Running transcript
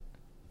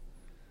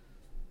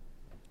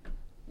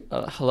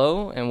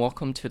Hello and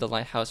welcome to the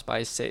Lighthouse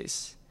by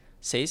SACE.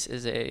 SACE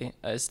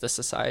is the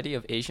Society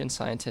of Asian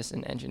Scientists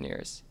and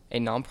Engineers, a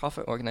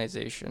nonprofit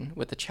organization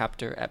with a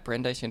chapter at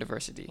Brandeis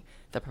University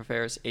that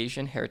prepares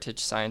Asian heritage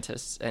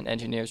scientists and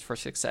engineers for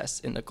success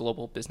in the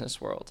global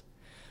business world.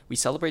 We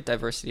celebrate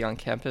diversity on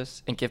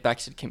campus and give back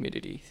to the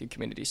community through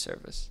community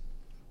service.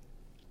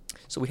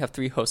 So we have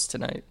three hosts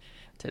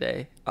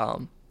today.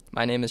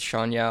 My name is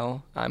Sean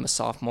Yao. I'm a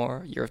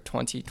sophomore, year of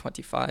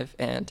 2025,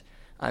 and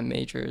I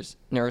majors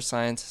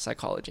neuroscience,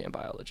 psychology, and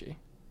biology.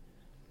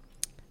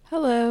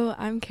 Hello,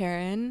 I'm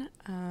Karen.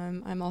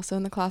 I'm also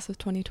in the class of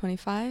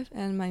 2025,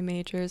 and my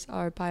majors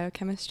are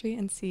biochemistry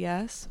and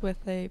CS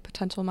with a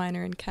potential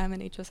minor in chem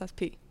and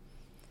HSSP.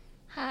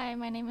 Hi,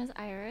 my name is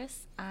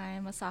Iris.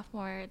 I'm a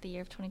sophomore the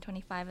year of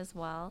 2025 as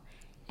well,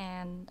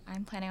 and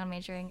I'm planning on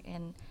majoring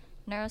in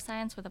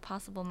neuroscience with a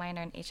possible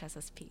minor in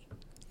HSSP.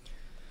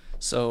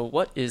 So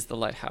what is the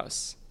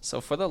Lighthouse?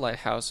 So for the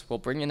Lighthouse, we'll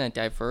bring in a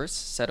diverse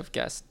set of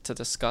guests to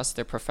discuss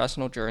their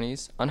professional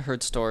journeys,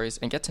 unheard stories,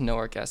 and get to know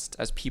our guests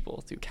as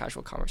people through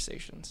casual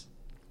conversations.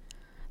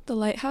 The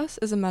Lighthouse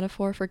is a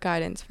metaphor for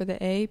guidance for the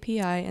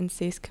AAPI and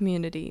SACE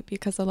community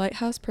because the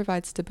Lighthouse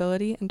provides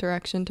stability and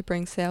direction to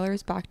bring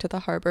sailors back to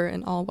the harbor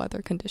in all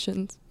weather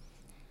conditions.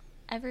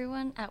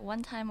 Everyone, at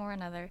one time or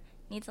another,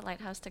 needs a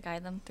lighthouse to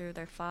guide them through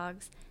their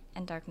fogs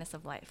and darkness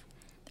of life.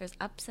 There's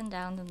ups and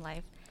downs in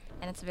life,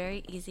 and it's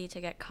very easy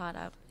to get caught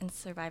up in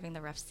surviving the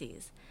rough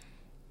seas.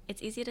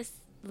 It's easy to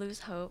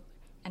lose hope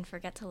and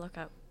forget to look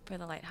up for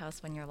the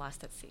lighthouse when you're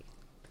lost at sea.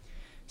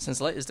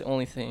 Since light is the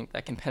only thing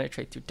that can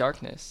penetrate through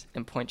darkness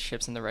and point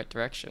ships in the right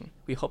direction,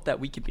 we hope that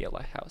we can be a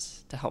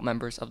lighthouse to help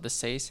members of the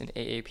SACE and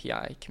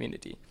AAPI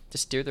community to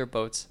steer their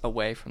boats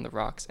away from the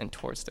rocks and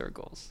towards their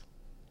goals.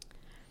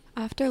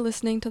 After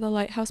listening to the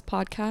Lighthouse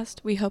podcast,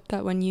 we hope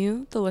that when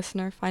you, the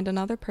listener, find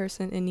another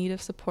person in need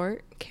of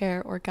support,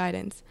 care, or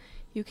guidance,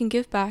 you can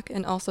give back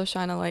and also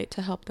shine a light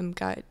to help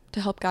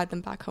guide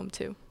them back home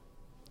too.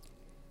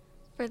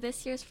 For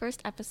this year's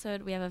first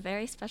episode, we have a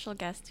very special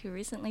guest who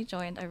recently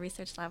joined a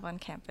research lab on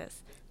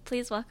campus.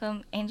 Please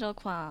welcome Angel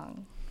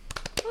Kuang.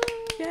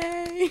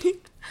 Yay!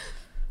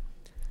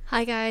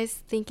 Hi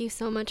guys, thank you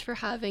so much for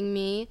having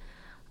me.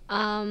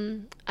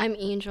 I'm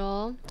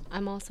Angel.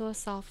 I'm also a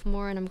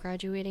sophomore and I'm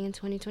graduating in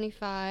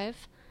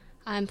 2025.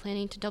 I'm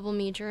planning to double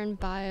major in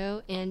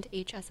bio and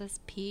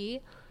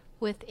HSSP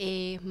with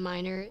a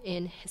minor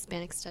in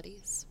Hispanic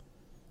Studies.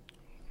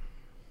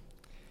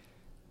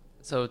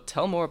 So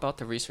tell more about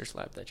the research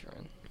lab that you're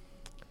in.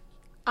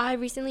 I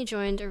recently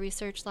joined a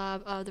research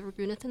lab, the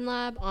Brandeis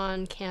Lab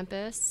on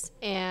campus,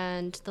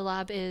 and the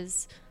lab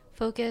is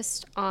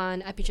focused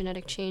on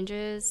epigenetic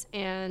changes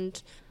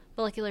and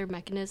molecular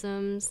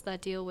mechanisms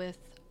that deal with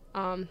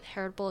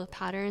heritable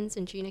patterns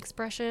in gene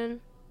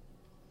expression.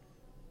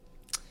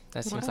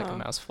 That seems like a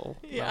mouthful.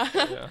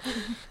 Yeah.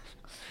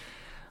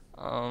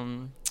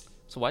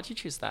 So why did you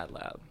choose that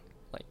lab?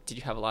 Like, did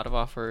you have a lot of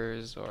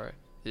offers, or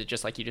is it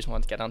just like you just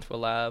wanted to get onto a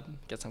lab,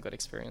 get some good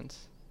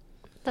experience?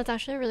 That's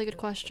actually a really good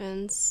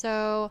question.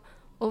 So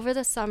over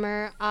the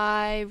summer,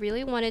 I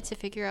really wanted to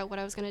figure out what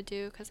I was going to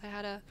do because I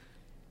had a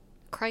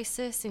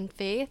crisis in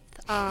faith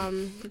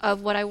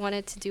of what I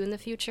wanted to do in the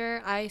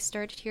future. I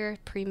started here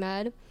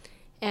pre-med,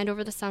 and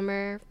over the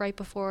summer, right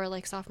before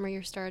like sophomore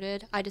year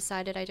started, I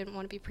decided I didn't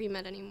want to be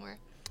pre-med anymore.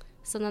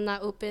 So then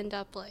that opened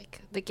up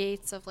like the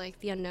gates of like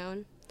the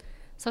unknown.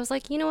 So I was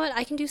like, you know what,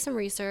 I can do some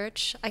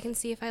research. I can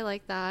see if I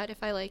like that.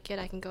 If I like it,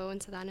 I can go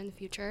into that in the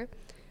future.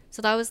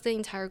 So that was the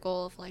entire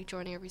goal of like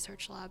joining a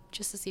research lab,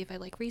 just to see if I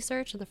like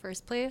research in the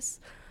first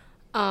place.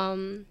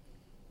 I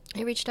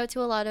reached out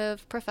to a lot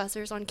of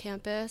professors on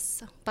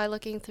campus by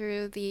looking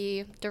through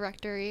the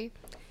directory,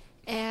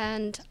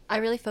 and I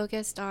really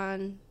focused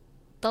on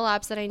the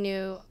labs that I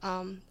knew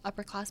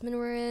upperclassmen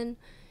were in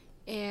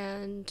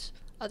and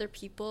other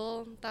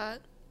people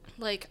that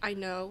like I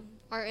know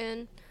are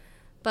in.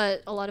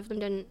 But a lot of them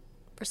didn't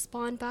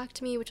respond back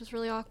to me, which was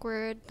really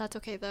awkward. That's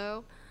okay,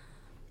 though.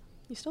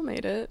 You still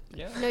made it.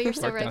 Yeah. No, you're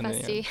still right, Worked on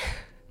it, bestie. yeah.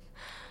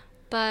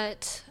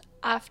 But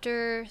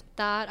after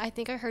that, I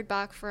think I heard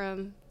back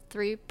from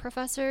 3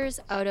 professors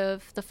out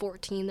of the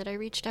 14 that I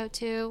reached out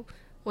to,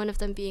 one of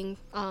them being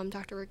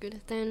Dr.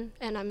 Raghunathan,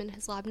 and I'm in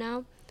his lab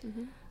now.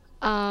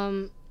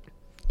 Mm-hmm.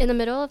 In the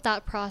middle of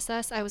that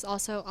process, I was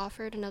also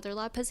offered another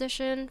lab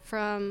position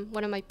from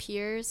one of my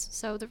peers.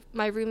 So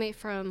my roommate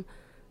from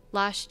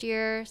last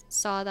year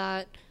saw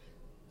that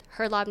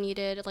her lab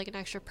needed like an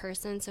extra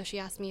person, so she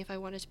asked me if I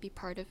wanted to be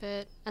part of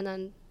it, and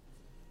then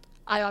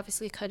I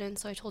obviously couldn't,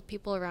 so I told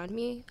people around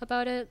me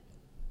about it.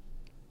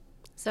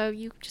 So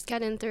you just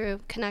get in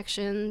through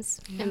connections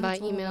and by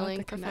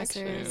emailing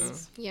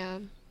professors. Yeah.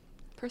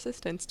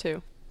 Persistence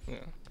too. Yeah.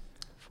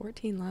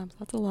 14 labs,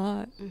 that's a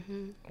lot.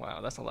 Mm-hmm.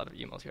 Wow, that's a lot of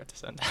emails you have to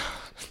send out.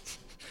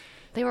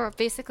 They were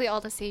basically all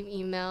the same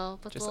email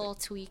with Just, little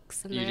like,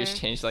 tweaks in You there. just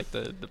changed like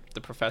the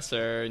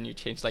professor, and you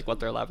changed like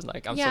what their lab is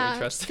like. I'm so yeah,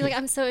 interested. like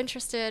I'm so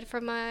interested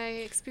from my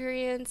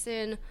experience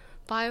in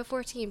Bio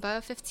 14, Bio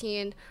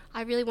 15.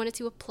 I really wanted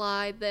to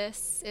apply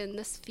this in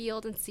this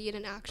field and see it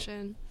in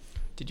action.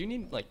 Did you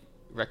need like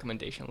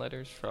recommendation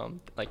letters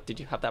from, like, did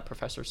you have that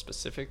professor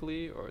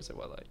specifically, or is it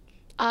what, like?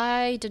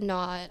 I did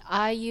not.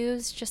 I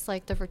used just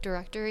like the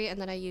directory, and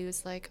then I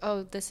used like,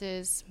 oh, this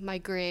is my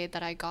grade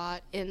that I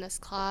got in this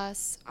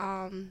class.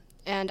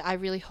 And I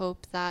really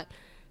hope that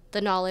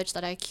the knowledge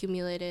that I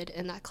accumulated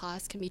in that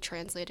class can be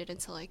translated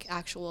into like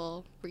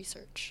actual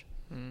research.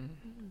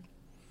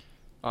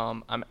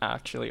 I'm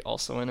actually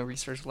also in a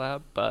research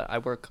lab, but I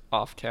work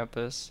off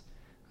campus.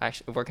 I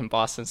actually work in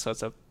Boston, so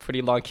it's a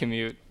pretty long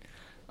commute.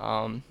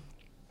 So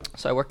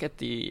I work at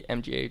the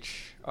MGH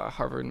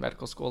Harvard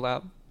Medical School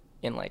lab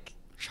in like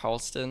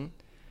Charleston.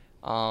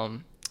 I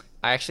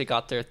actually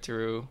got there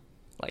through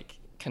like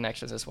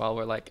connections as well,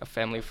 where like a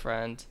family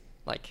friend,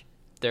 like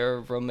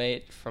their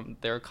roommate from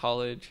their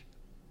college,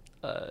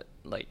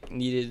 like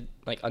needed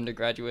like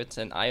undergraduates,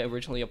 and I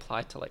originally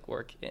applied to like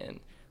work in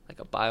like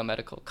a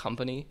biomedical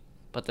company,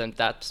 but then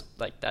that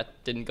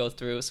didn't go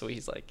through. So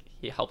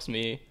he helps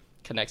me,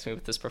 connects me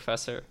with this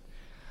professor.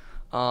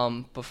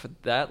 But for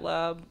that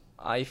lab,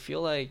 I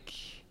feel like,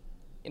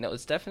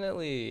 it's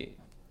definitely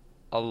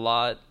a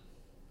lot,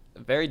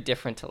 very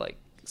different to like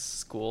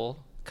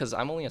school, because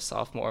I'm only a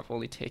sophomore. I've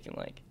only taken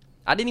like,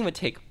 I didn't even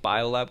take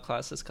biolab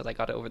classes because I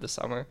got it over the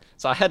summer,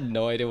 so I had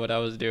no idea what I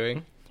was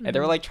doing. And they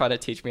were like trying to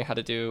teach me how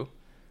to do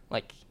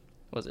like,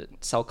 was it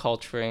cell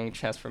culturing,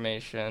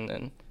 transformation,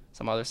 and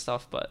some other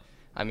stuff. But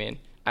I mean,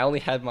 I only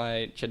had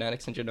my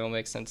genetics and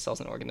genomics and cells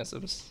and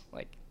organisms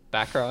like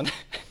background,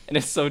 and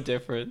it's so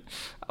different.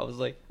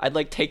 I'd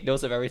like take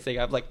notes of everything.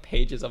 I have like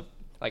pages of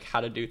like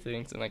how to do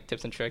things and like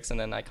tips and tricks, and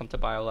then I come to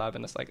biolab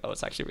and it's like, oh,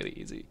 it's actually really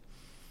easy.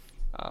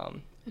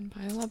 In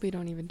biolab, we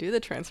don't even do the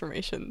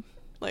transformation.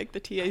 Like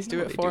the TAs do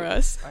it they for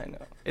us. I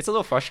know. It's a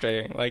little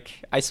frustrating.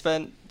 Like I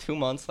spent 2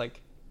 months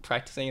like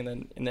practicing, and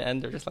then in the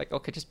end they're just like,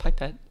 okay, just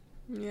pipette.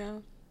 Yeah.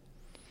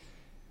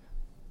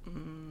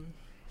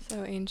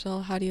 So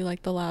Angel, how do you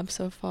like the lab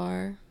so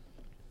far?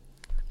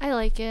 I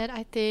like it.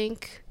 I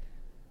think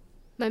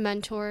my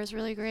mentor is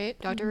really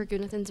great. Dr.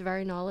 Raghunathan's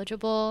very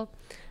knowledgeable.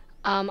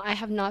 I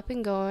have not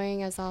been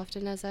going as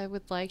often as I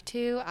would like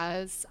to,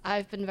 as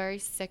I've been very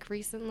sick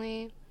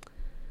recently.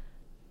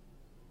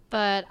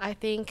 But I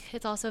think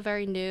it's also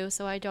very new,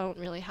 so I don't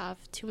really have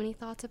too many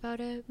thoughts about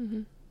it.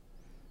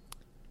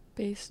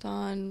 Based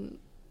on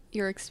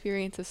your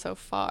experiences so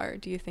far,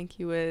 do you think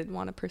you would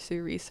want to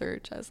pursue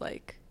research as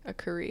like a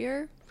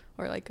career,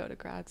 or like go to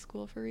grad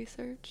school for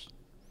research?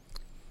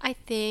 I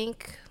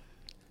think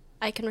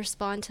I can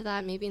respond to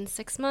that maybe in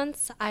 6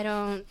 months. I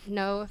don't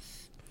know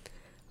if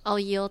I'll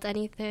yield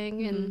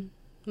anything in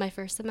my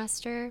first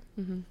semester,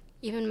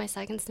 even my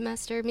second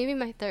semester, maybe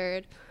my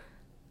third.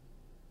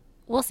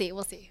 We'll see.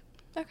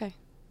 Okay.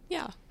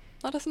 Yeah.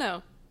 Let us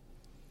know.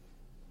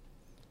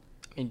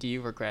 I mean, do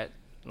you regret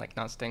like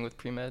not staying with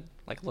pre-med,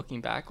 like looking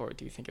back, or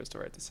do you think it was the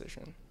right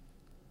decision?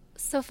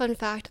 So fun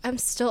fact, I'm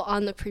still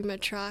on the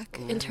pre-med track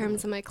in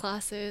terms of my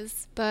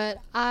classes, but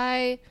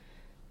I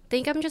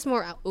think I'm just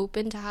more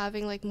open to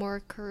having like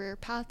more career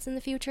paths in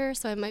the future,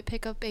 so I might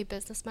pick up a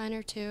business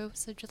minor too,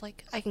 so just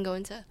like I can go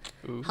into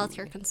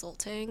healthcare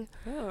consulting.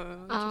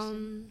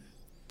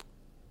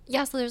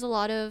 Yeah, so there's a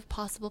lot of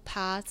possible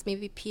paths,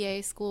 maybe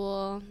PA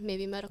school,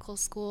 maybe medical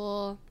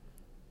school,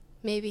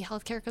 maybe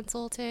healthcare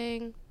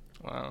consulting.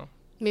 Wow.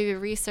 Maybe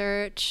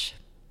research,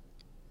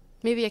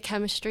 maybe a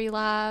chemistry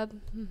lab,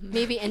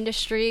 maybe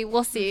industry.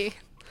 We'll see.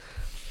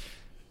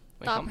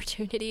 Wait, the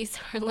opportunities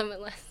are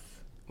limitless.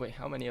 Wait,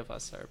 how many of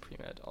us are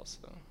pre-med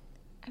also?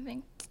 I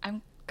think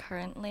I'm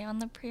currently on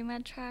the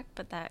pre-med track,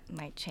 but that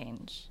might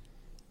change.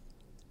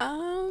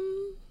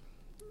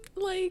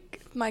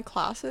 Like my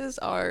classes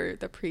are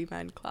the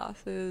pre-med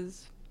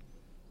classes,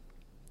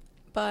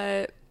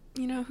 but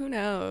who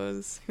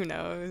knows?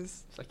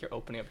 It's like you're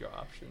opening up your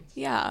options.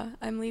 Yeah,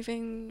 I'm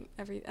leaving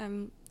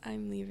I'm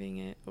leaving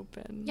it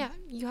open. Yeah,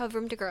 you have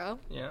room to grow.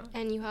 Yeah.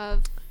 And you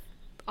have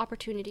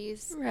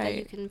opportunities that you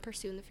Right. can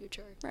pursue in the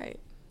future. Right.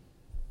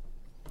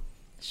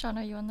 Sean,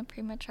 are you on the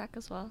pre-med track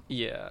as well?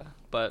 Yeah,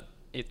 but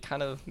it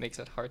kind of makes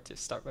it hard to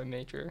start my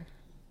major,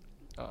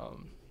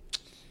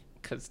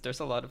 because there's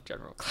a lot of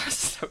general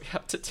classes that we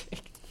have to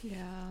take.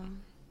 Yeah.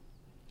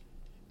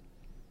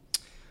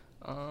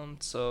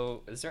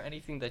 So is there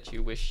anything that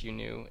you wish you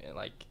knew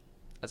like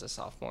as a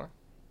sophomore,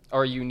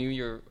 or you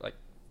knew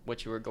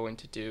what you were going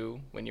to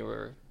do when you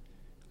were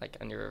like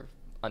in your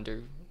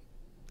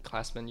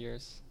underclassmen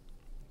years?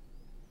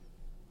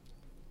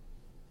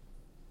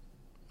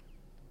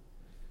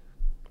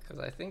 Because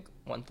I think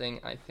one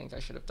thing I think I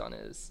should have done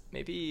is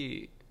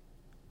maybe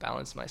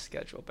balance my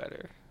schedule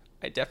better.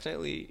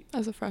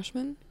 As a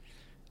freshman?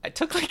 I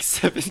took like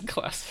 7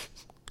 classes.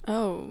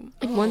 Oh.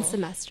 In one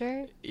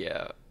semester?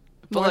 Yeah.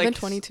 More like, than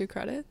 22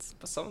 credits?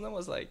 But some of them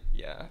was like,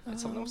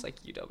 some of them was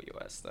like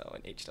UWS though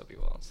and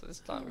HWL, so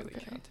it's not really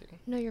Okay. counting.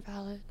 No, you're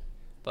valid.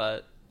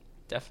 But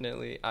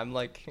definitely, I'm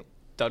like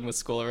done with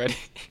school already.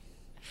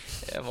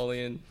 Yeah, I'm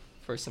only in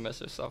first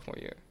semester sophomore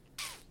year.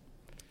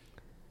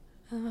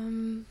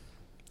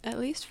 At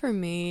least for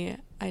me,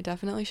 I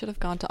definitely should have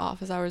gone to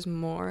office hours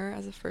more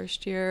as a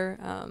first year,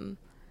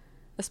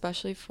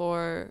 especially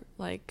for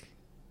like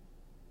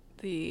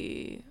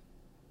the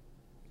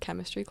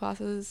chemistry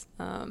classes,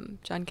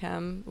 Gen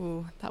Chem.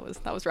 Ooh, that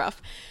was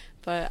rough.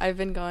 But I've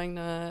been going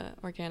to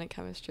organic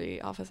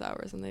chemistry office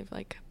hours, and they've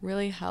like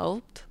really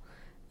helped.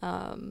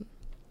 And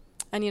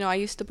I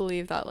used to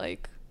believe that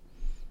like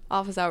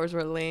office hours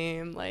were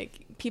lame,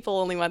 like people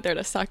only went there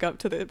to suck up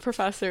to the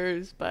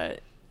professors,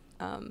 but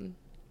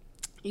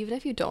even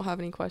if you don't have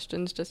any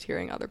questions, just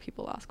hearing other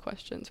people ask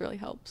questions really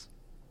helps.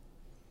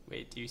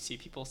 Wait, do you see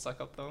people suck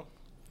up though?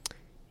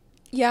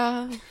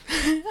 Yeah.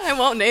 I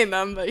won't name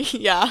them, but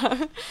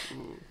yeah.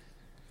 Ooh.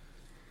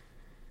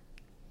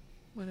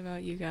 What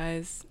about you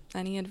guys?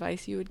 Any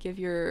advice you would give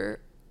your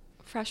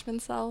freshman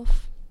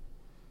self?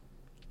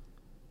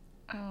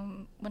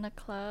 When a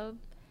club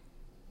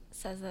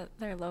says that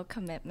they're low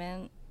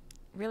commitment,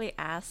 really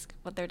ask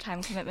what their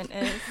time commitment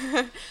is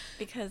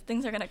because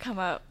things are going to come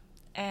up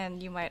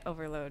and you might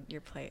overload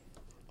your plate.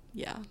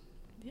 Yeah.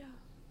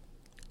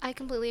 I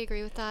completely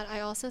agree with that. I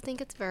also think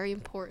it's very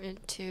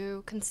important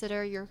to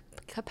consider your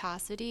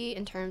capacity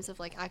in terms of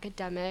like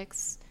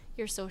academics,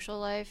 your social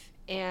life,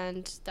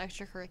 and the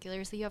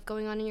extracurriculars that you have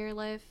going on in your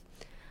life.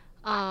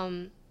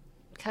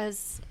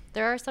 Because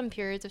there are some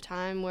periods of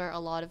time where a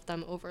lot of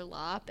them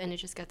overlap and it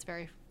just gets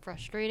very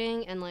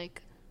frustrating and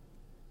like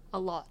a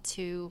lot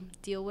to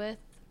deal with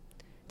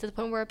to the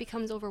point where it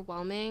becomes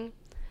overwhelming.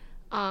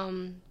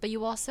 But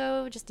you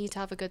also just need to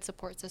have a good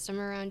support system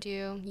around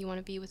you. You want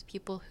to be with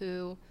people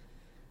who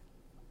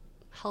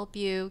help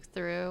you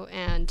through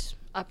and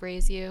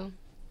upraise you.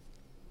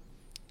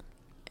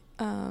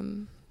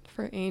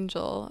 For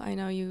Angel, I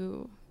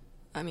know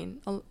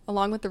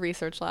along with the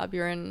research lab,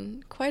 you're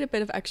in quite a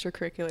bit of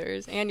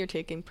extracurriculars and you're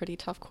taking pretty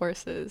tough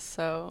courses.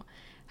 So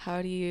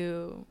how do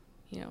you,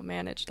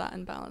 manage that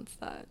and balance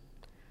that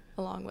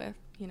along with,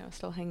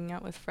 still hanging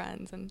out with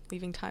friends and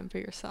leaving time for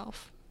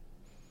yourself?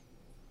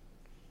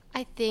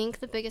 I think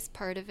the biggest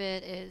part of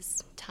it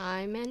is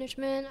time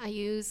management. I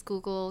use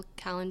Google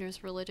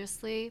Calendars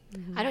religiously.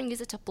 Mm-hmm. I don't use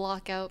it to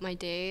block out my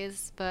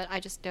days, but I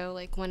just know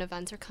like when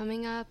events are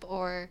coming up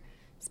or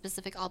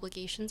specific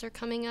obligations are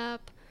coming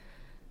up.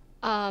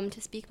 To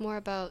speak more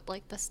about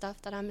like the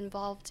stuff that I'm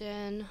involved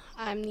in,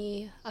 I'm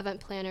the event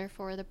planner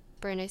for the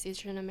Brandeis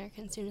Asian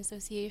American Student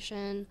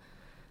Association.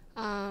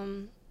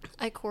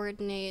 I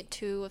coordinate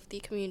 2 of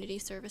the community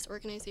service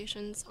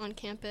organizations on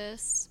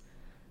campus.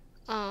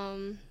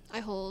 I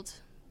hold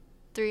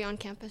 3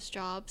 on-campus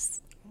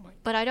jobs,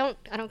 but I don't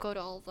go to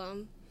all of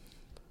them,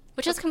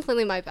 which is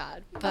completely my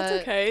bad. But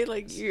that's okay.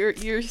 Like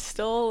you're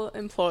still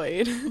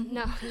employed.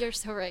 No, you're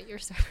so right. You're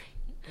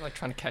Like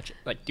trying to catch it,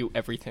 like do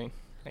everything.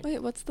 Like, wait,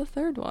 what's the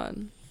third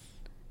one?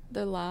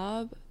 The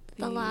lab,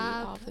 the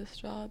lab, office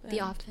job, the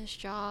office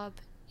job,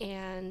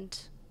 and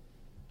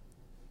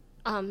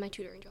my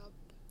tutoring job.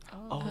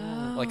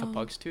 Oh, like a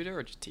bugs tutor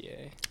or just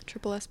TA?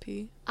 Triple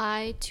SP.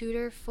 I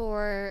tutor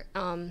for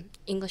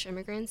English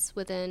immigrants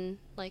within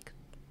like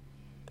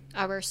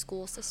our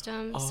school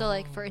system. So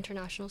like for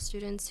international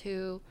students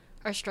who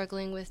are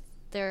struggling with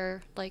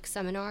their like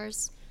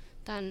seminars,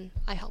 then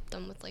I help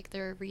them with like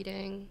their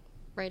reading,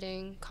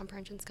 writing,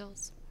 comprehension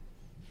skills.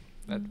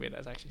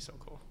 That's actually so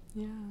cool.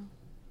 Yeah.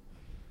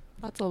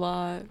 That's a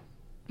lot.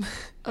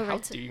 How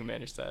do you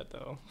manage that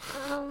though?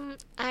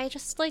 I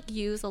just like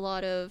use a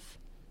lot of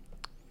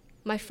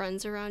my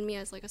friends around me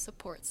as like a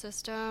support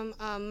system.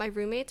 My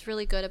roommate's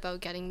really good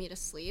about getting me to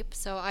sleep,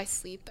 so I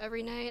sleep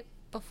every night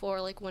before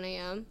like 1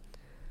 a.m.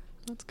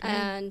 That's good.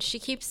 And she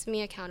keeps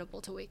me accountable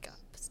to wake up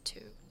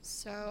too.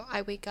 So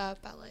I wake up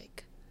at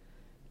like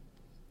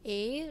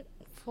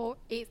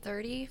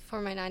 8:30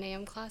 for my 9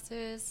 a.m.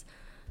 classes.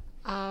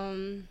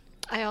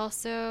 I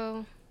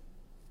also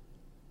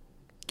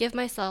give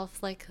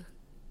myself like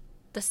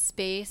the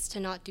space to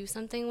not do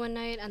something one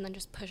night and then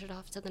just push it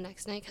off to the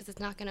next night because it's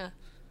not gonna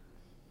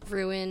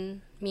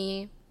ruin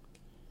me.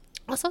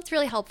 Also, it's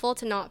really helpful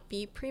to not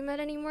be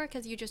pre-med anymore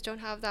because you just don't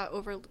have that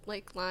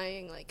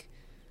lying like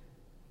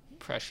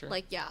pressure,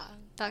 like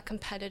that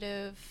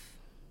competitive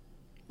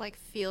like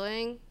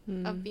feeling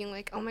of being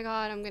like, oh my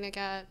god, I'm gonna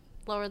get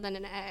lower than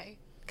an A,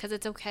 because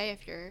it's okay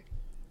if you're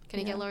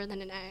gonna get lower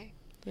than an A.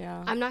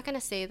 Yeah. I'm not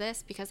gonna say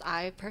this because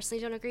I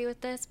personally don't agree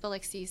with this, but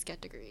like C's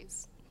get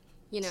degrees,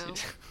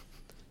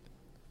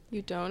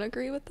 You don't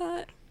agree with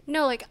that?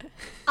 No,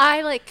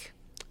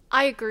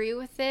 I agree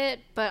with it,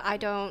 but I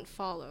don't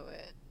follow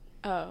it.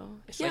 Oh,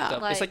 it's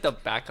like the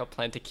backup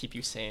plan to keep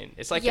you sane.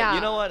 It's like, you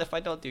know what? If I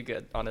don't do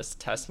good on this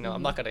test,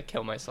 I'm not gonna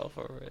kill myself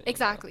over it.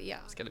 Exactly. Yeah.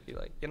 It's gonna be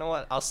like, you know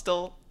what? I'll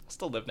still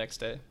live next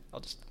day.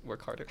 I'll just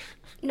work harder.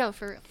 No,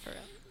 for real.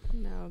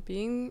 No,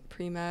 being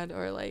pre-med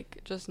or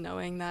like just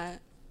knowing that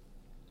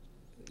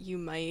you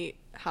might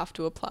have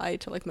to apply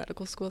to like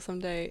medical school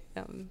someday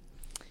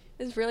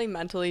is really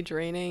mentally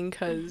draining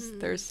because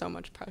there's so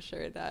much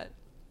pressure that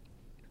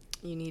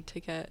you need to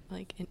get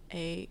like an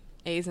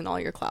A's in all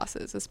your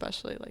classes,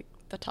 especially like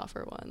the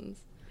tougher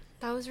ones.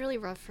 That was really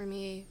rough for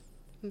me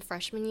in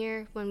freshman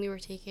year when we were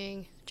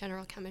taking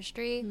general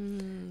chemistry.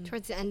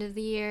 Towards the end of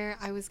the year,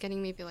 I was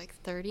getting maybe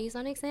like 30s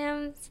on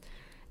exams.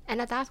 And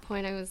at that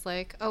point, I was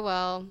like, oh,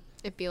 well,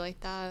 it'd be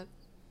like that.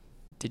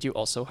 Did you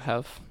also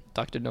have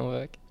Dr.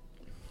 Novak?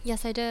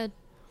 Yes, I did.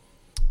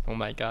 Oh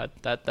my god,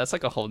 that's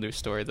like a whole new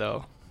story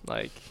though.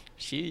 Like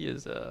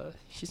she's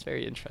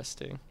very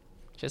interesting.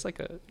 She has like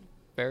a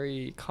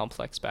very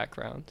complex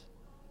background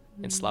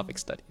in Slavic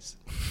studies.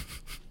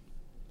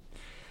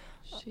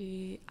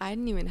 I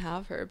didn't even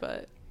have her,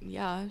 but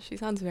yeah, she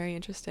sounds very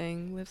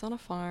interesting. Lives on a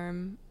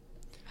farm,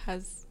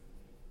 has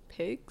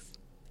pigs.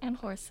 And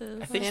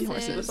horses. I think And she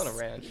horses. lives on a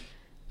ranch.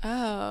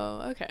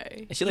 Oh,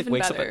 okay. And she like Even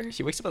wakes better. up.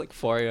 She wakes up at like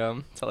 4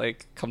 a.m. to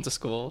like come to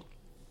school.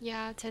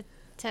 Yeah,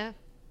 to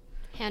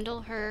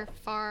handle her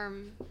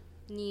farm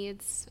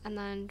needs and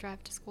then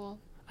drive to school.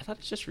 I thought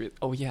it's just really.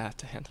 Oh yeah,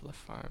 to handle the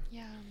farm.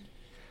 Yeah.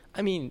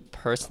 I mean,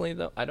 personally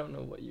though, I don't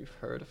know what you've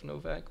heard of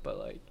Novak, but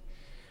like,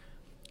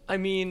 I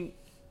mean,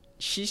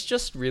 she's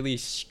just really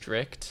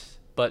strict,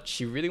 but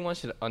she really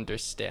wants you to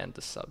understand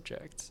the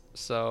subject.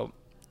 So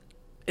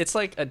it's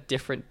like a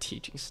different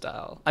teaching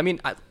style. I mean,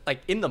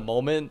 like in the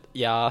moment,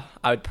 yeah,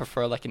 I would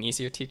prefer like an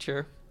easier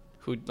teacher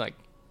who like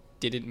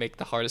didn't make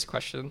the hardest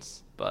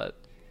questions, but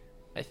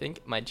I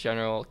think my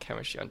general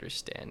chemistry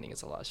understanding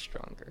is a lot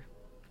stronger.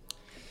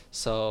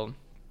 So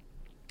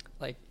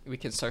like we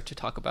can start to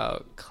talk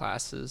about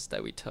classes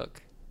that we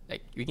took.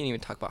 Like we can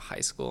even talk about high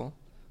school,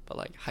 but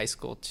like high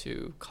school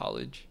to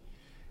college.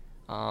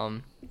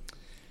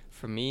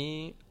 For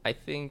me, I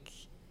think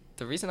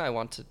the reason I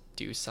want to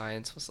do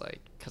science was like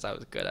because I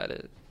was good at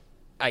it.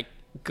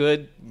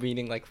 Good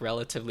meaning like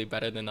relatively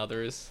better than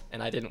others,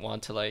 and I didn't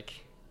want to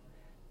like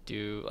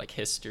do like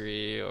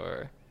history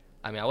or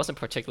I mean I wasn't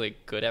particularly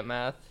good at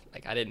math.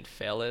 Like I didn't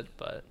fail it,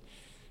 but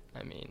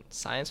I mean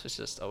science was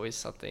just always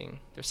something.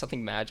 There's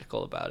something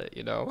magical about it,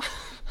 you know.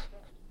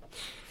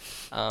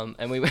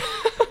 And we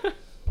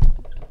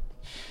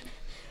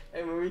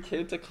and when we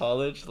came to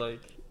college, like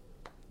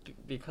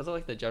because of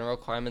like the general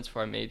requirements for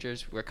our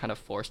majors, we're kind of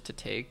forced to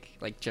take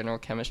like general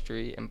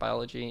chemistry and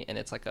biology, and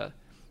it's like a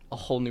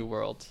whole new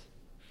world,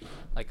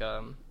 like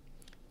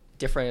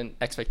different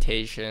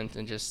expectations,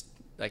 and just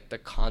like the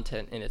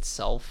content in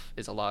itself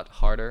is a lot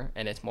harder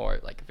and it's more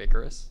like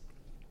vigorous.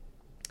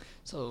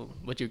 So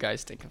what do you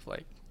guys think of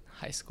like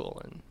high school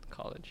and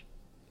college?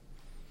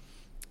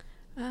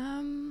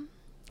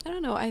 I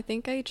don't know. I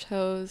think I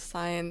chose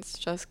science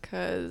just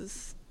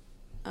because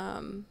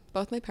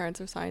both my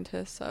parents are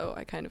scientists, so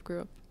I kind of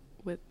grew up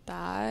with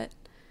that.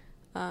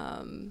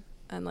 And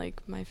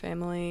like my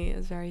family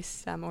is very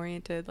STEM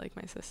oriented, like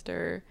my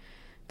sister,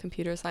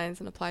 computer science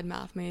and applied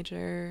math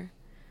major.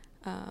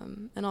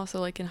 And also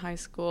like in high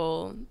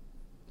school,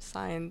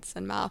 science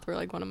and math were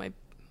like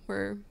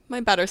were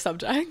my better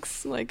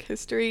subjects, like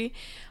history.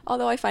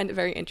 Although I find it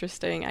very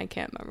interesting, I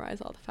can't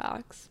memorize all the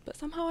facts, but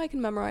somehow I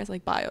can memorize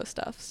like bio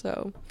stuff.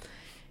 So,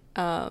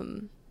 yeah,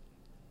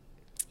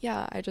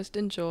 I just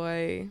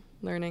enjoy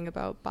learning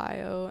about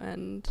bio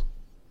and,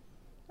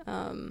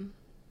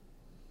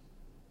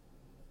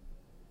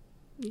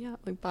 yeah,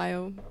 like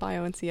bio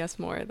and CS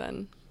more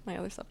than my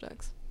other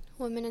subjects.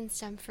 Women in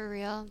STEM for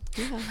real.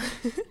 Yeah.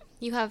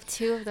 You have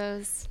two of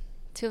those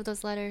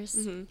letters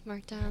Mm-hmm.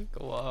 marked down.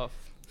 Go off.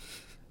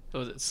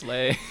 Was it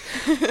slay?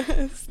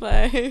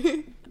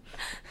 Slay.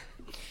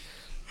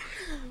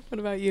 What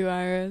about you,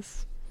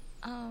 Iris?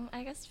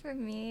 I guess for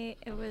me,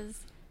 it was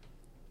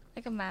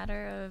like a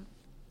matter of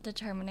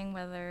determining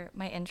whether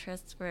my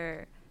interests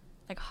were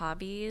like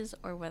hobbies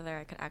or whether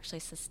I could actually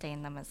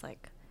sustain them as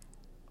like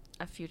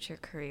a future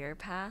career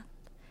path.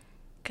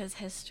 Because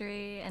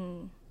history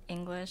and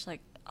English,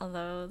 like,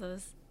 although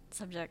those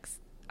subjects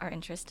are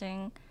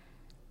interesting,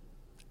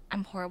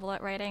 I'm horrible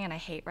at writing and I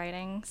hate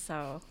writing,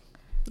 so...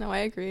 No, I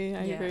agree.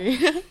 I Yeah.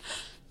 agree.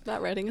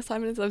 That writing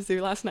assignment I was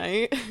due last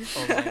night.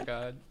 Oh my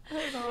god.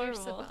 That was You're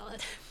so horrible.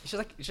 valid.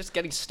 It's just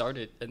getting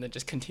started and then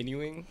just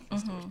continuing.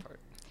 That's the worst Mhm. part.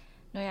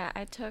 No, yeah,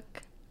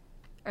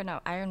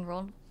 I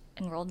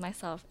enrolled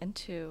myself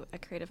into a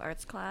creative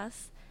arts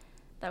class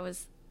that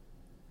was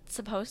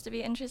supposed to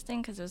be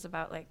interesting because it was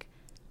about like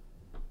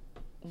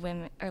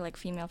women or like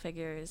female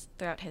figures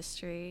throughout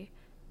history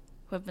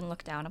who have been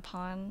looked down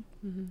upon.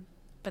 Mm-hmm.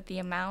 But the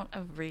amount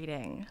of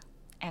reading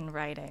and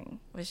writing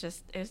was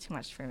it was too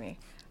much for me.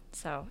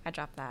 So I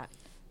dropped that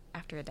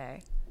after a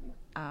day.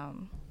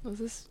 Was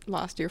this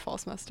last year fall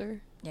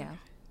semester? Yeah.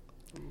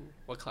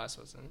 What class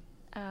was it?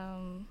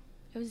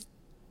 It was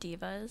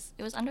divas.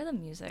 It was under the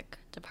music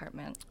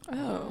department.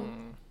 Oh,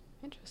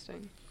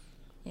 interesting.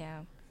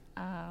 Yeah.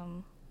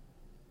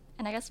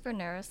 And I guess for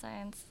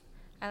neuroscience,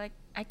 I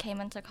came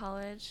into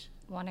college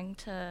wanting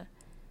to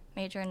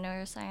major in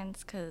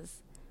neuroscience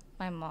because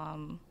my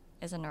mom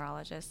is a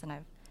neurologist, and I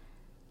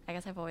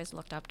guess I've always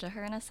looked up to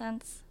her in a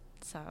sense.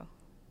 So,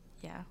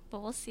 yeah.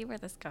 But we'll see where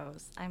this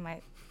goes. I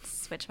might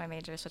switch my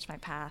major, switch my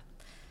path.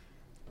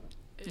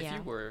 If Yeah.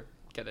 you were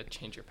gonna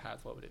change your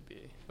path, what would it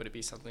be? Would it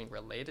be something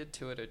related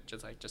to it, or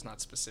just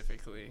not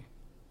specifically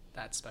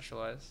that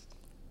specialized?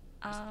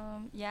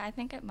 Yeah, I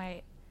think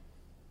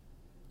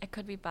it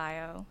could be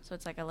bio, so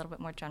it's like a little bit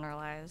more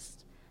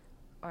generalized,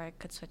 or I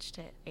could switch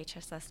to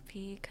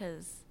HSSP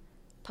because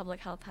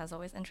public health has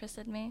always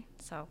interested me.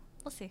 So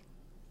we'll see.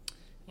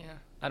 Yeah,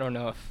 I don't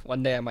know if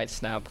one day I might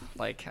snap.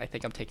 Like, I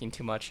think I'm taking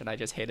too much and I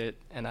just hate it,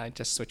 and I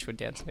just switch to a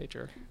dance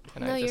major.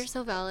 And No, I you're just,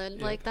 so valid.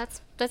 yeah. Like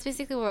that's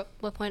basically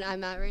what point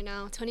I'm at right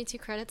now. 22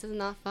 credits is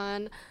not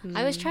fun. Mm.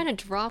 I was trying to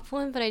drop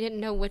one, but I didn't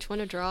know which one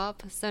to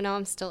drop, so now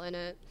I'm still in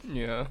it.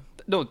 Yeah.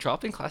 No,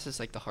 dropping class is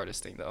like the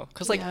hardest thing though,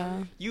 cause like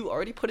Yeah. you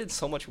already put in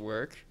so much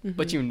work, Mhm.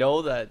 but you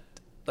know that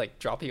like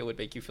dropping it would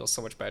make you feel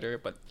so much better.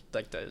 But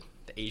like the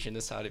Asian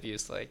side of you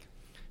is like,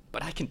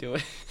 but I can do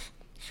it.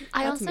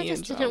 I That's also me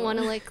just in didn't want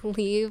to drama. like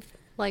leave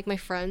like my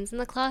friends in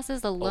the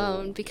classes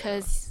alone yeah.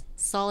 because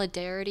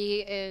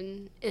solidarity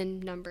in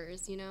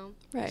numbers, you know.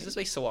 Right. It just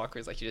makes so awkward.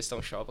 It's like you just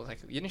don't show up. It's like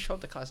you didn't show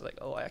up to class. Like,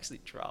 oh, I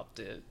actually dropped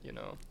it. You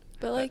know.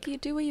 But like you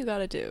do what you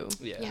gotta do.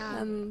 Yeah. Yeah.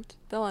 And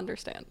they'll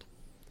understand.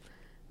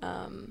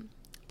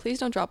 Please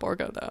don't drop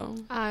Orgo though.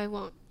 I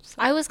won't. So-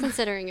 I was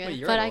considering it, Wait,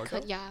 you're but in I Orgo?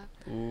 could. Yeah,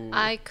 Ooh.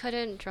 I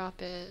couldn't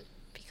drop it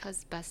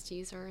because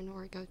besties are in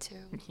Orgo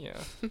too.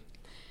 Yeah.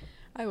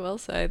 I will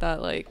say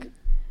that like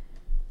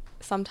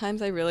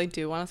sometimes I really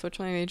do want to switch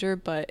my major,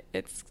 but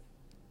it's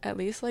at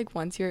least like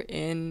once you're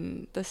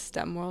in the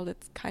STEM world,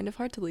 it's kind of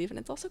hard to leave, and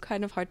it's also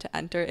kind of hard to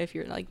enter if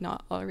you're like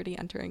not already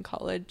entering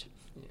college,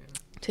 Yeah.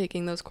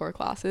 taking those core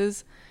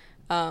classes,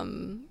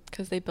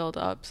 because they build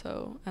up.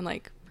 So, and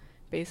like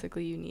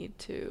basically you need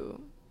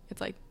to,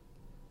 it's like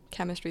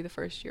chemistry the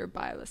first year,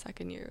 bio the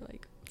second year,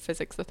 like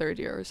physics the third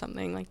year or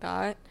something like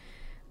that.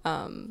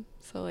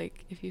 So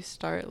like if you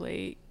start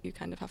late, you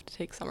kind of have to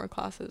take summer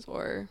classes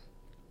or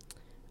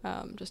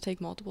just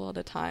take multiple at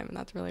a time, and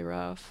that's really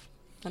rough.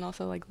 And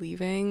also like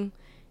leaving,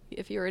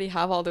 if you already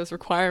have all those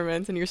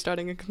requirements and you're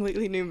starting a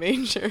completely new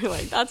major,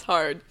 like that's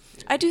hard.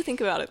 I do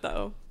think about it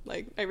though,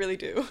 like I really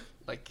do.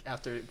 Like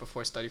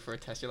before study for a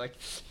test, you're like,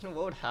 you know,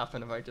 what would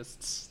happen if I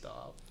just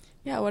stopped?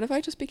 Yeah, what if I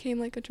just became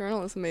like a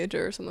journalism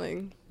major or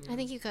something? I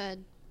think you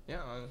could. Yeah,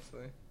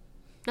 honestly.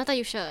 Not that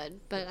you should,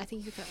 but I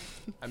think you could.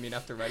 I mean,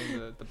 after writing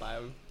the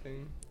bio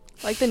thing.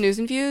 Like the news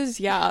and views,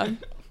 yeah.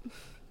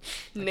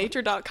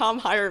 Nature.com,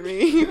 hire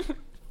me.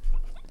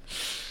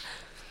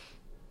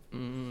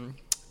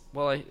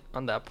 Well,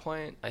 on that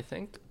point, I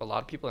think a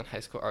lot of people in high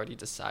school already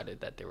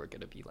decided that they were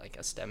going to be like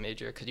a STEM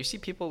major, because you see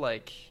people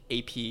like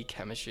AP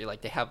chemistry,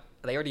 like they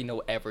already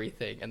know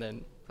everything. And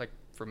then like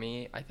for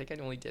me, I think I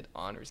only did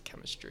honors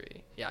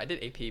chemistry. Yeah, I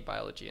did AP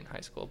biology in high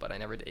school, but I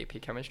never did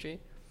AP chemistry.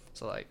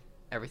 So like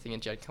everything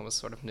in Gen Chem was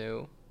sort of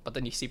new. But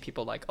then you see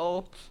people like,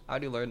 oh, I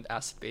already learned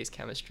acid-base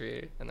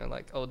chemistry, and they're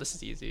like, oh, this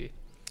is easy,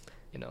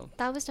 you know.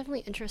 That was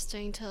definitely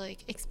interesting to like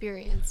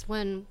experience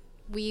when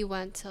we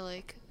went to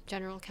like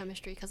general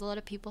chemistry, because a lot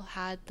of people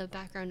had the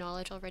background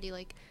knowledge already,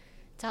 like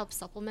to help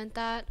supplement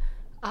that.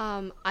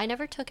 I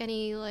never took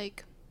any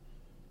like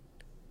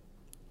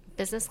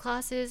business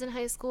classes in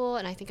high school,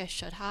 and I think I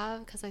should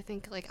have, because I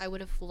think like I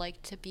would have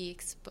liked to be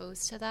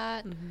exposed to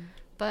that.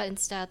 But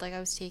instead, like I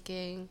was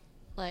taking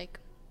like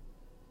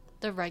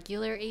the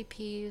regular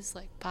APs,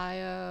 like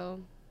bio,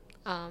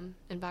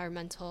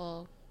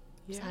 environmental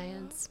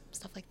science,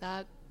 stuff like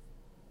that.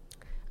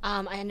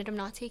 I ended up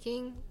not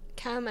taking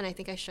chem, and I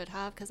think I should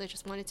have, because I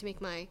just wanted to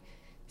make my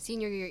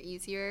senior year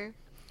easier.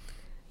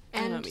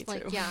 And me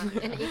like too. yeah,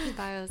 and AP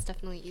bio is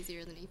definitely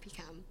easier than AP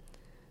chem.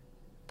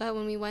 But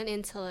when we went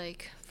into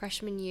like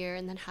freshman year,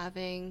 and then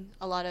having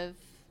a lot of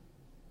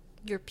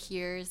your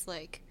peers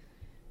like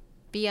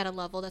be at a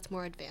level that's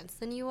more advanced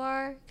than you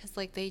are, because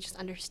like they just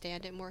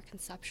understand it more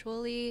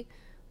conceptually,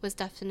 was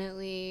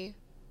definitely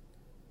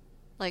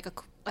like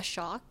a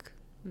shock.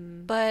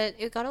 But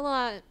it got a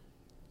lot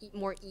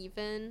more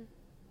even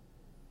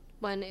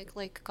when it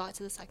like got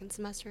to the second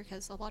semester,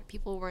 because a lot of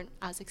people weren't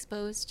as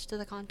exposed to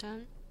the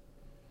content.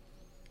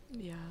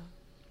 Yeah.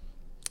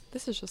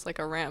 This is just like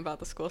a rant about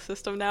the school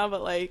system now,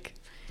 but like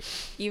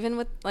even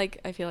with like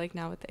I feel like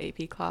now with the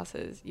AP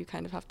classes, you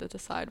kind of have to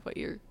decide what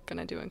you're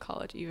gonna do in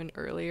college even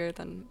earlier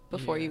than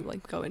before you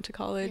like go into You're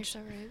college. so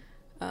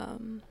right.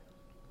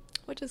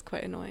 Which is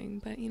quite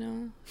annoying, but you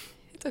know,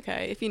 it's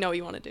okay if you know what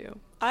you want to do.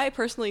 I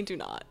personally do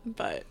not,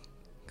 but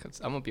Because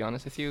I'm going to be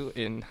honest with you,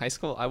 in high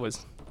school, I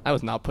was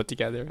not put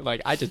together.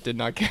 Like, I just did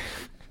not care.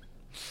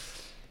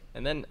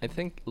 And then I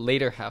think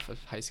later half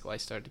of high school, I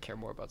started to care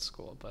more about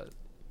school. But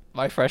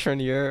my freshman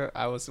year,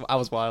 I was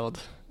wild.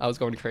 I was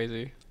going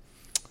crazy.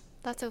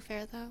 That's so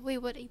fair though. Wait,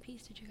 what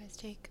APs did you guys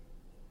take?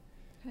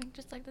 I think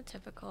just like the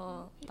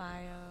typical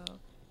bio,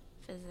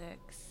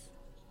 physics.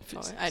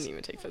 I didn't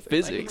even take physics.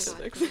 Physics.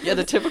 I hate physics. Yeah,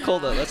 the typical,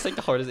 though. That's like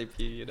the hardest AP,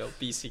 you know,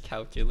 BC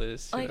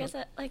calculus. Oh, you I know. guess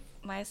at like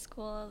my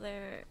school,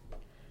 they're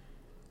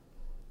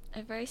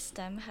very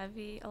STEM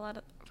heavy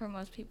for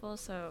most people.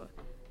 So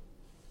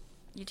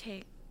you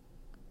take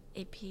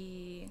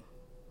AP,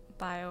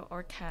 bio,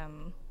 or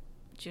chem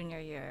junior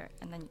year,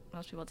 and then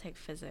most people take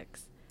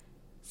physics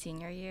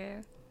senior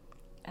year.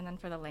 And then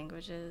for the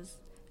languages,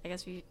 I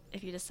guess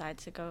if you decide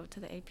to go to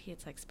the AP,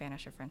 it's like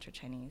Spanish or French or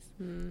Chinese.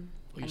 Oh,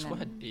 your and school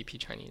had then- AP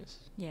Chinese.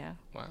 Yeah.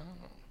 Wow.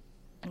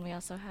 And we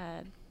also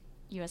had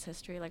U.S.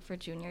 history. Like for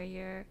junior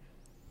year,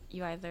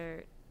 you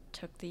either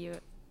took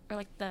or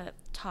like the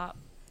top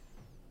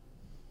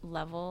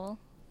level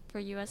for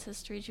U.S.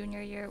 history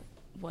junior year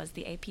was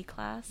the AP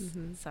class.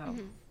 So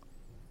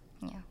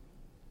Yeah.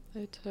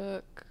 I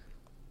took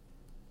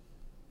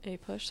A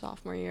push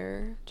sophomore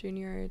year.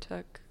 Junior year I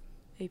took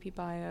AP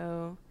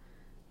Bio,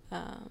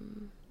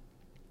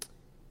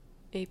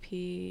 AP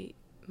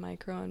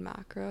Micro and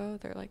Macro.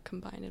 They're like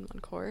combined in one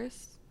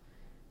course.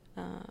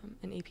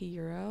 And AP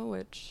Euro,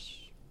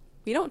 which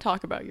we don't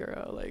talk about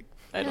Euro. Like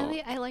I don't.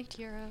 I liked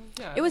Euro.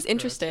 Yeah, It was I like Euro,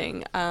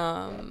 interesting.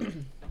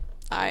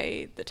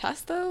 The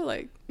test though,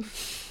 like,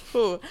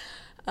 ooh.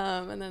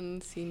 And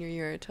then senior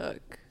year I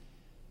took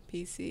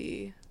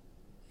PC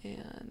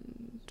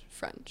and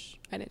French.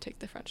 I didn't take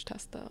the French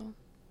test though.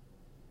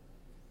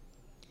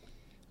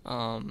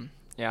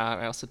 Yeah,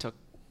 I also took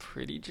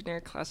pretty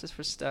generic classes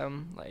for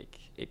STEM, like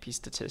AP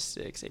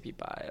Statistics, AP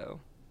Bio,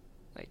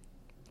 like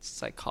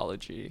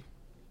Psychology,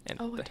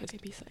 and I took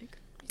AP Psych.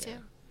 Me too.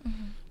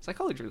 Mm-hmm.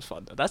 Psychology was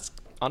fun though. That's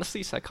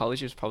honestly,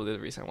 psychology is probably the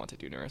reason I want to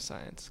do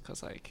neuroscience,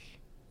 because like,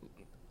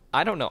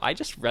 I don't know, I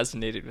just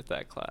resonated with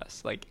that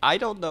class. Like, I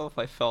don't know if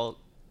I felt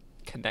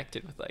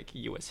connected with like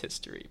U.S.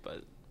 history,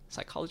 but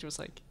psychology was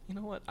like, you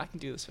know what, I can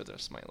do this for the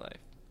rest of my life.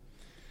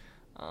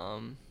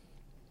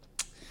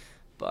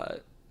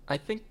 But I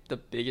think the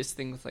biggest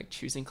thing with like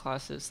choosing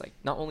classes, like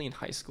not only in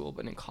high school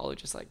but in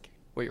college, is like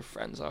where your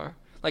friends are.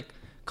 Like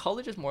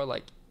college is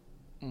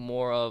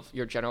more of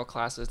your general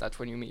classes. That's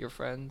when you meet your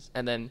friends,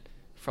 and then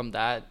from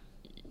that,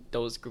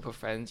 those group of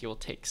friends, you'll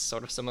take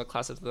sort of similar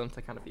classes with them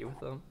to kind of be with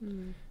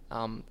them.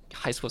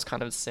 High school is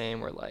kind of the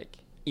same, where like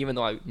even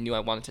though I knew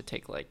I wanted to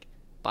take like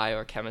bio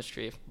or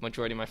chemistry, if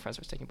majority of my friends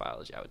were taking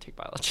biology, I would take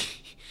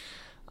biology.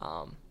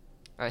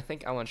 I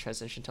think I want to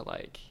transition to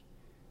like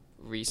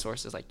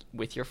resources like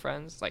with your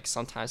friends. Like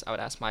sometimes I would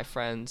ask my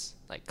friends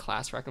like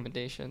class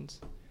recommendations,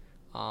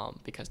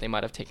 because they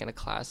might have taken a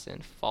class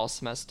in fall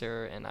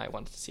semester and I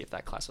wanted to see if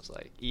that class was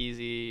like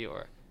easy,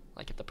 or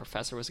like if the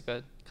professor was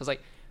good, because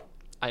like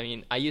I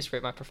mean I used to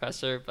rate my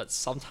professor, but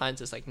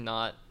sometimes it's like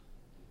not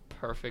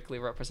perfectly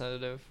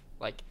representative.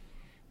 Like,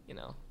 you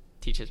know,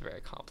 teachers are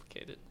very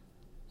complicated.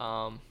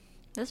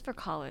 This is for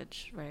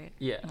college, right?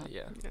 Yeah.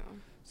 Yeah.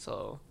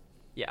 So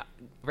yeah,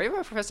 rating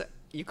my professor,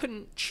 you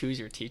couldn't choose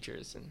your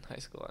teachers in high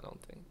school, I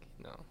don't think.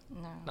 No,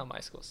 not my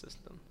school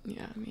system.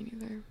 Yeah, me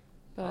neither.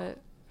 But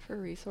for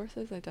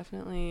resources, I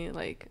definitely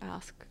like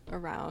ask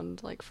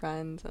around like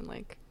friends and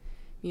like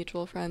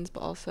mutual friends,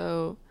 but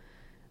also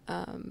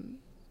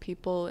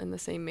people in the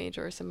same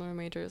major or similar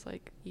majors,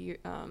 like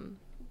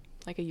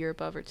a year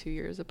above or 2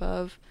 years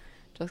above,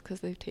 just because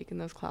they've taken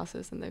those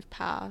classes and they've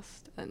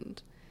passed,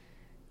 and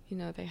you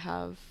know they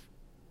have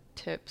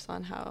tips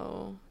on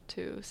how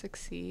to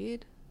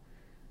succeed.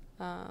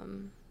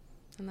 And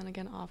then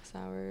again, office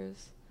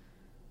hours.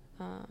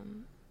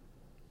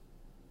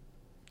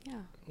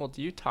 Yeah. Well,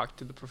 do you talk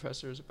to the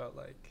professors about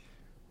like,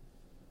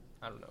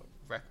 I don't know,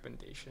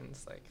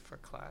 recommendations like for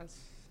class?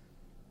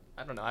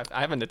 I don't know.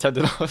 I haven't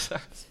attended those.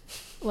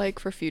 Like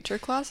for future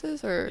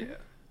classes, or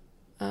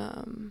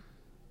Yeah.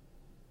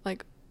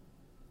 like,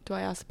 do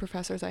I ask the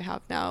professors I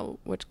have now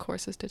which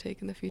courses to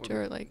take in the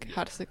future, or like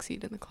how to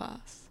succeed in the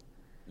class?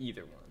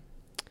 Either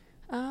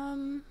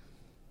one.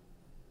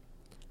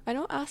 I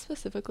don't ask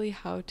specifically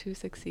how to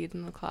succeed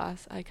in the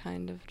class. I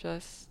kind of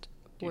just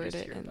Do you word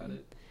just it hear in about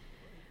it?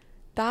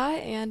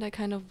 that, and I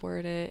kind of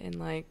word it in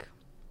like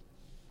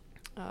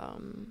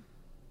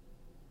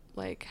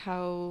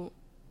how,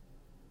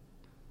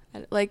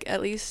 like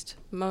at least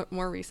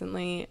more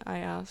recently I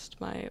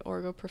asked my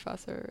orgo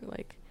professor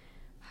like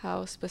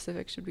how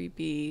specific should we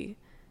be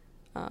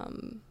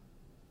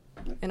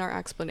in our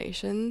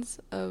explanations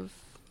of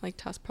like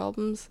test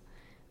problems.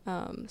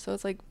 So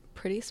it's like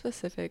pretty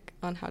specific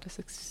on how to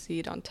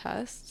succeed on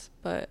tests,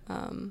 but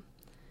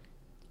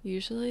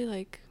usually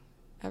like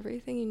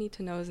everything you need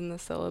to know is in the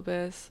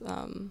syllabus,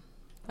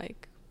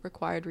 like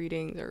required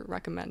readings or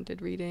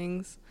recommended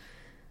readings.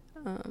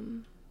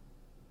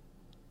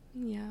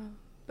 Yeah,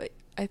 but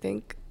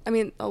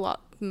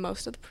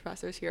most of the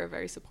professors here are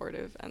very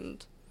supportive,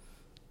 and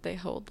they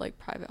hold like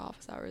private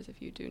office hours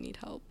if you do need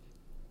help.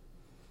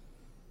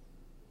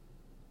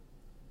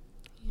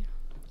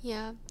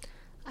 Yeah,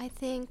 I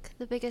think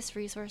the biggest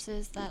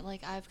resources that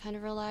like I've kind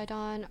of relied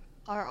on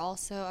are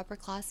also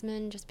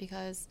upperclassmen, just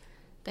because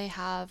they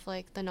have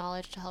like the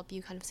knowledge to help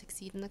you kind of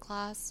succeed in the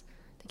class.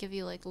 They give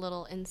you like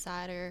little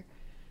insider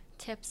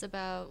tips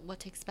about what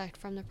to expect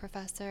from the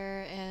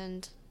professor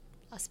and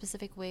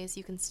specific ways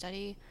you can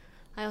study.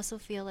 I also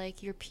feel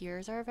like your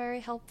peers are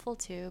very helpful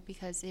too,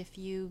 because if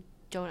you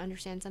don't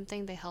understand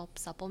something, they help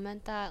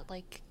supplement that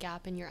like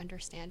gap in your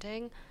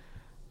understanding.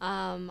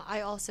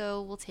 I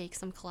also will take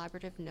some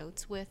collaborative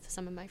notes with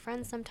some of my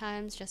friends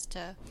sometimes, just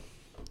to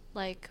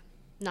like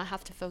not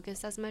have to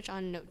focus as much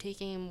on note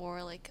taking,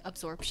 more like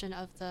absorption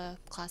of the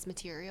class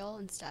material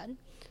instead.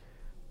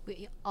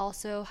 We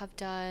also have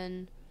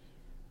done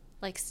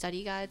like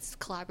study guides,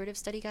 collaborative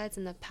study guides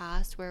in the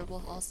past, where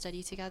we'll all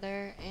study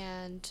together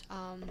and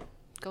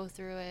go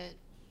through it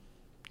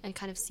and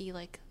kind of see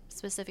like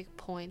specific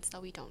points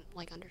that we don't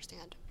like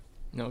understand.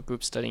 No,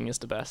 group studying is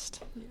the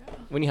best. Yeah.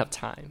 When you have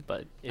time,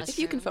 but it's... If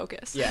you can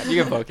focus. Yeah, if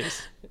you can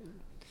focus.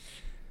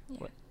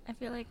 Yeah. I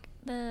feel like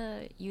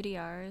the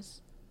UDRs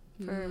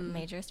for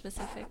major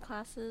specific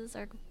classes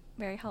are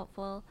very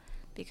helpful,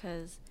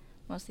 because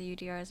most of the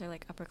UDRs are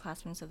like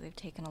upperclassmen, so they've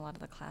taken a lot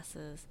of the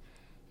classes,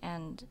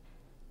 and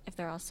if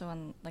they're also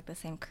on like the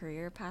same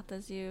career path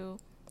as you,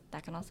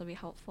 that can also be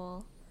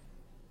helpful.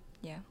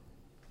 Yeah.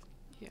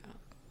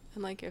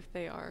 And like if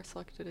they are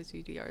selected as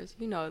UDRs,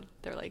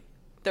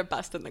 they're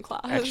best in the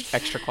class.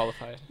 Extra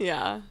qualified.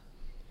 Yeah.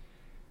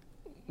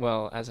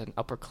 Well, as an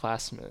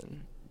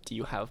upperclassman,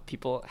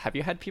 have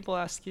you had people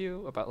ask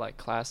you about like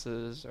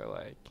classes, or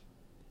like,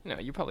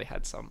 you probably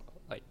had some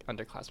like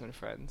underclassmen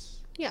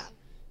friends. Yeah.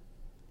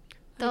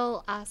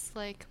 They'll ask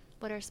like,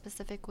 what are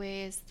specific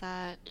ways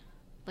that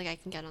like I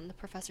can get on the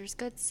professor's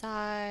good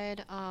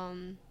side?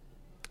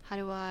 How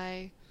do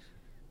I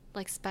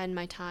like spend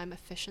my time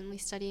efficiently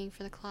studying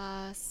for the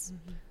class?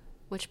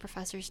 Which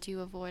professors do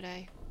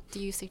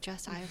you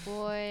suggest I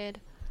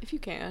avoid? If you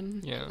can.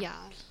 Yeah. Yeah.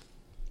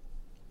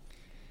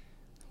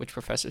 Which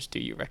professors do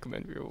you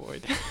recommend we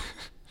avoid?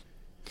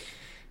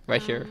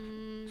 Right here.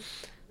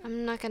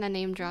 I'm not gonna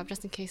name drop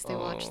just in case they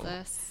watch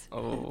this.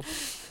 Oh,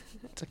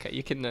 it's okay.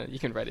 You can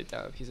write it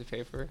down on a piece of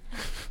paper.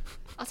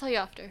 I'll tell you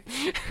after.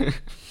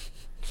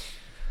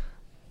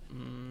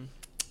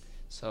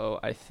 So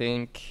I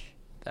think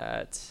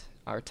that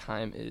our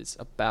time is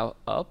about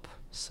up.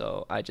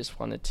 So I just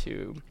wanted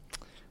to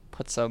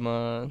put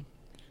some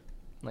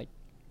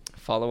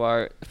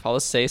follow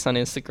SACE on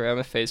Instagram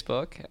and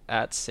Facebook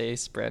at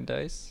SACE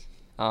Brandeis,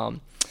 and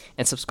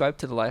subscribe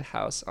to the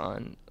Lighthouse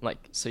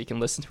so you can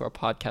listen to our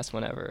podcast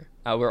whenever.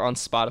 We're on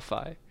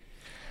Spotify,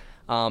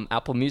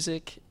 Apple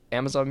Music,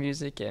 Amazon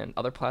Music, and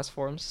other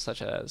platforms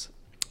such as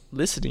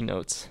Listening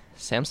Notes,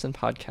 Samson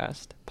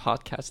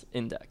Podcast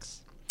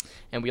Index,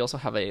 and we also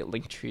have a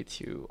link tree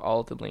to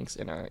all the links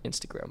in our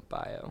Instagram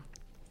bio.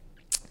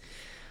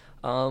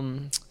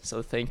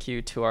 So thank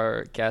you to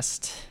our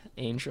guest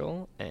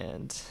Angel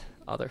and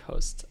other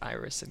hosts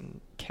Iris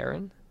and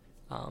Karen,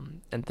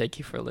 and thank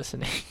you for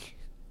listening.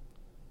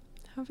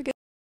 Have a good